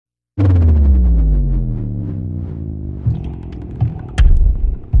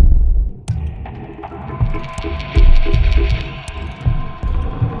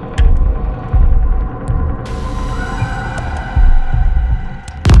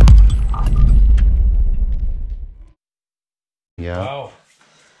Yeah. Wow.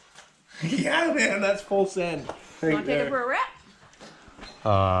 Yeah, man, that's full send. Want to take it for a rip?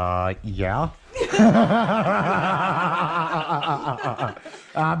 Yeah.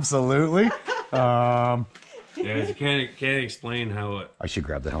 Absolutely. Yeah, you can't explain how it. I should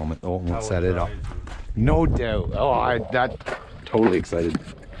grab the helmet though and set it up. No doubt. Oh, that's totally excited.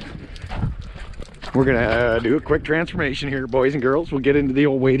 We're gonna do a quick transformation here, boys and girls. We'll get into the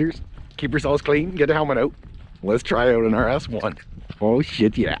old waders, keep yourselves clean, get the helmet out. Let's try out an RS1. Oh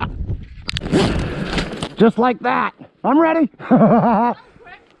shit, yeah. Just like that. I'm ready.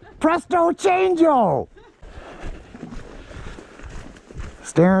 Presto changeo.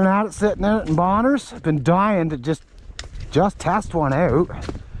 Staring at it, sitting in it in Bonners. I've been dying to just test one out.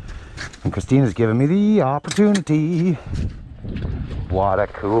 And Christina's giving me the opportunity. What a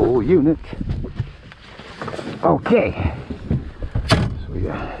cool unit. Okay. So we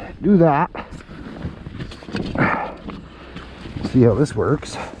do that. See how this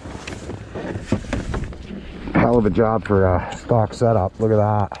works. Hell of a job for a stock setup. Look at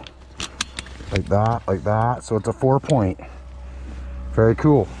that. Like that, like that. So it's a 4-point. Very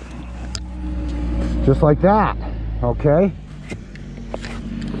cool. Just like that. Okay.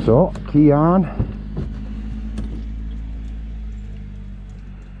 So, key on.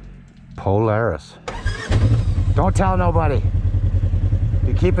 Polaris. Don't tell nobody.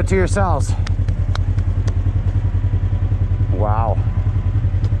 You keep it to yourselves. Wow.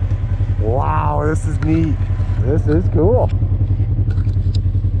 Wow, this is neat. This is cool.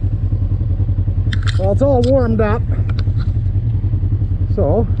 Well, it's all warmed up.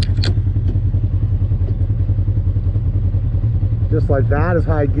 So, just like that is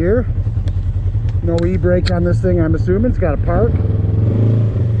high gear. No e-brake on this thing, I'm assuming. It's got a park.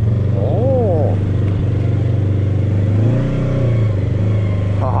 Oh.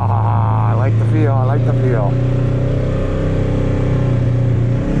 Ah, I like the feel, I like the feel.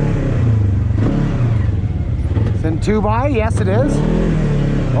 It's in 2x, yes it is.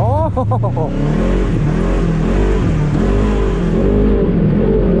 Oh.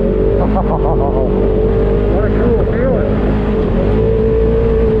 What a cool feeling.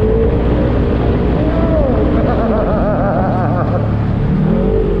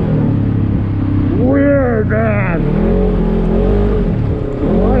 Weird, man.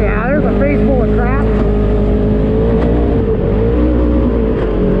 Oh yeah, there's a face full of crap.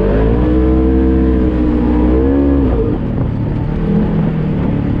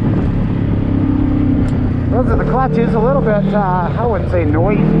 Those are the clutches, a little bit, I wouldn't say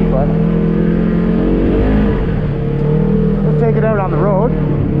noisy, but let's take it out on the road,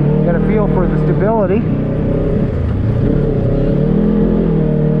 get a feel for the stability.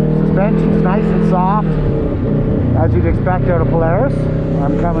 Suspension's nice and soft, as you'd expect out of Polaris.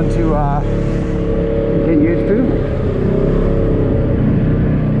 I'm coming to get used to.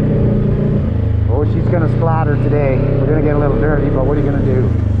 Oh, she's gonna splatter today. We're gonna get a little dirty, but what are you gonna do?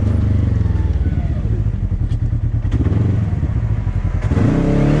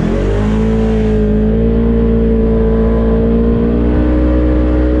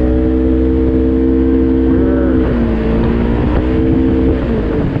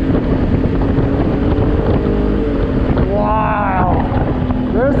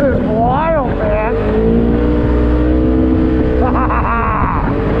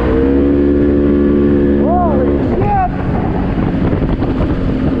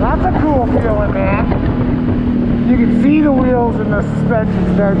 Suspension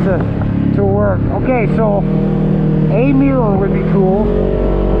start to work. Okay, so a mirror would be cool.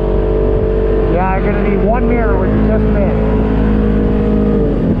 Yeah, I'm gonna need one mirror, which is just missed.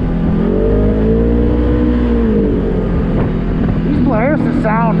 These Polaris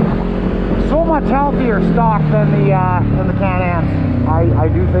sound so much healthier stock than the Can-Ams. I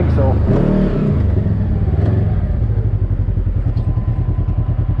do think so.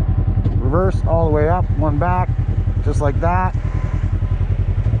 Reverse all the way up, one back, just like that.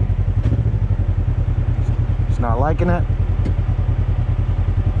 Not liking it.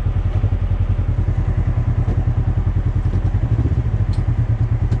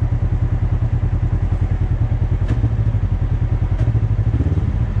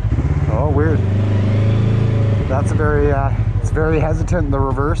 Oh, weird. That's a very it's very hesitant in the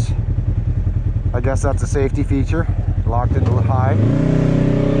reverse. I guess that's a safety feature. Locked into the high.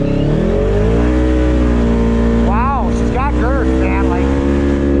 Wow, she's got girth, man. Like,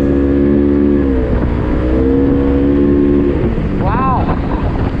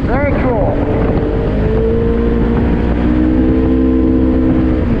 very cool.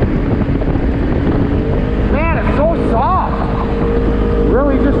 Man, it's so soft.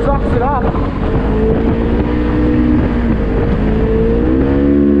 Really just sucks it up.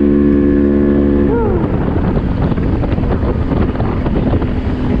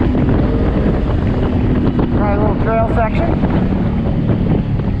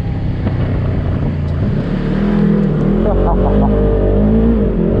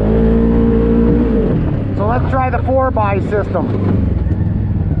 4x system,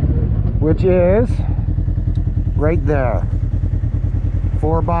 which is right there.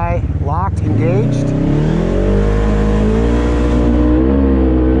 4x locked, engaged.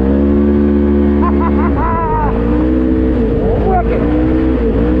 Wicked.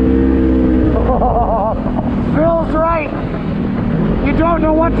 Feels right. You don't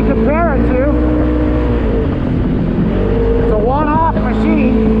know what to compare it to. It's a one-off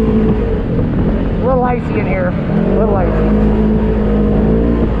machine. A little icy in here. A little icy.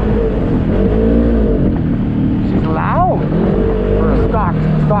 She's loud for a stock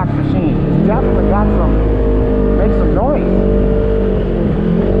machine. She's definitely got makes some noise.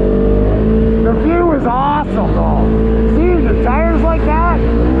 The view is awesome though. See the tires like that?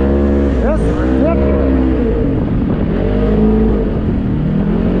 This is ridiculous.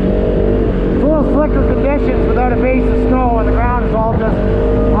 It's a little slicker conditions without a base of snow, and the ground is all just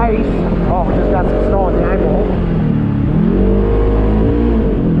ice. Oh, we just got some snow in the eyeball.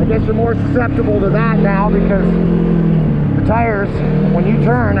 I guess you're more susceptible to that now because the tires, when you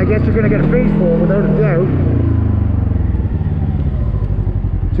turn, I guess you're going to get a face full without a doubt.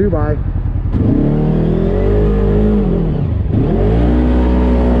 2x.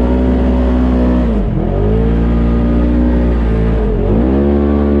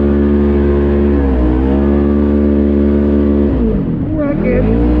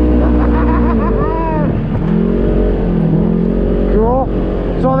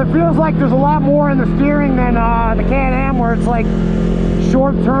 It feels like there's a lot more in the steering than the Can-Am, where it's like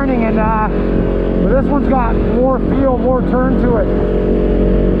short turning, and but this one's got more feel, more turn to it.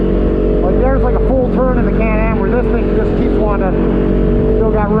 Like there's like a full turn in the Can-Am, where this thing just keeps wanting to,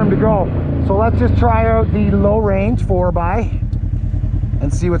 still got room to go. So let's just try out the low range 4x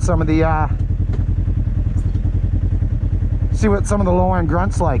and see what some of the low end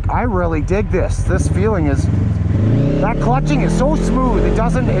grunts like. I really dig this. This feeling is, that clutching is so smooth. It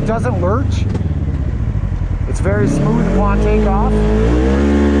doesn't lurch. It's very smooth upon takeoff.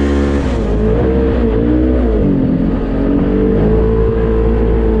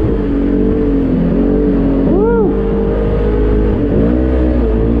 Woo!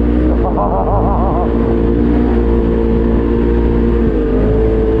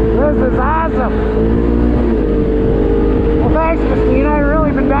 This is awesome. Well, thanks, Christina. I've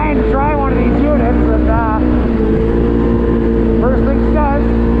really been dying to try one of these units, and first thing she does,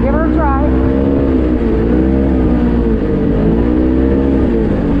 give her a try.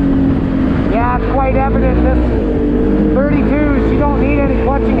 Yeah, it's quite evident this 32, she don't need any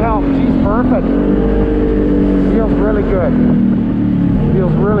clutching help. She's perfect. Feels really good.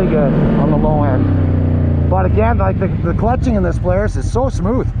 Feels really good on the low end. But again, like the clutching in this Polaris is so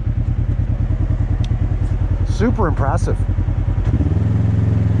smooth. Super impressive.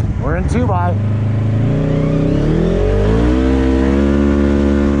 We're in 2x.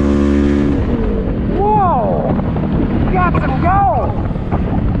 Got some go!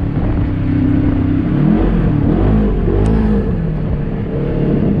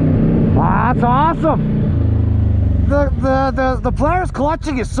 Wow, that's awesome! The Polaris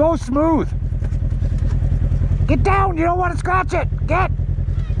clutching is so smooth. Get down! You don't want to scratch it! Get!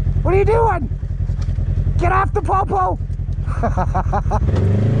 What are you doing? Get off the popo!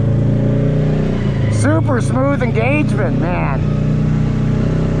 Super smooth engagement, man.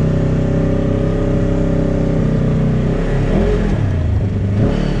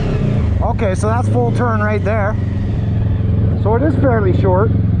 Okay, so that's full turn right there. So it is fairly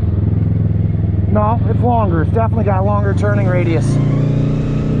short. No, it's longer. It's definitely got a longer turning radius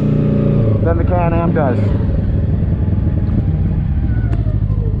than the Can-Am does.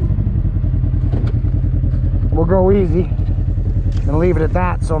 We'll go easy and leave it at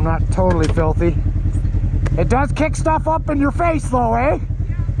that, so I'm not totally filthy. It does kick stuff up in your face though, eh?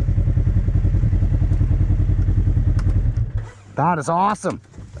 That is awesome.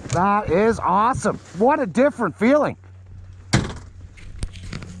 That is awesome. What a different feeling. I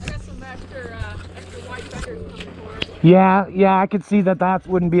got some extra white feathers coming for it. Yeah, I could see that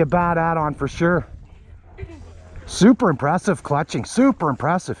wouldn't be a bad add-on for sure. Super impressive clutching, super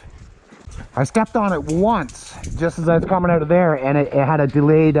impressive. I stepped on it once, just as I was coming out of there, and it had a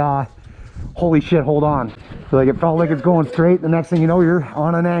delayed, holy shit, hold on. So like it felt like it's going straight, the next thing you know, you're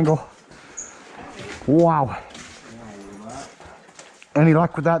on an angle. Wow. Any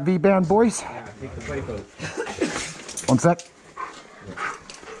luck with that V-band, boys? Yeah, take the pipe out. One sec.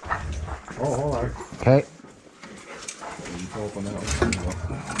 Oh, hold on. Okay.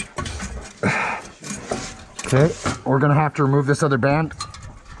 Okay, we're gonna have to remove this other band.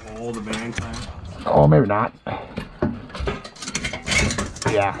 Oh, the band time. Oh, maybe not.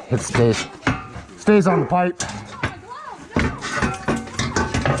 Yeah, it stays on the pipe.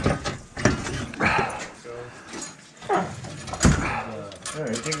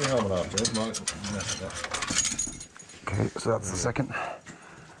 Okay, so that's the second.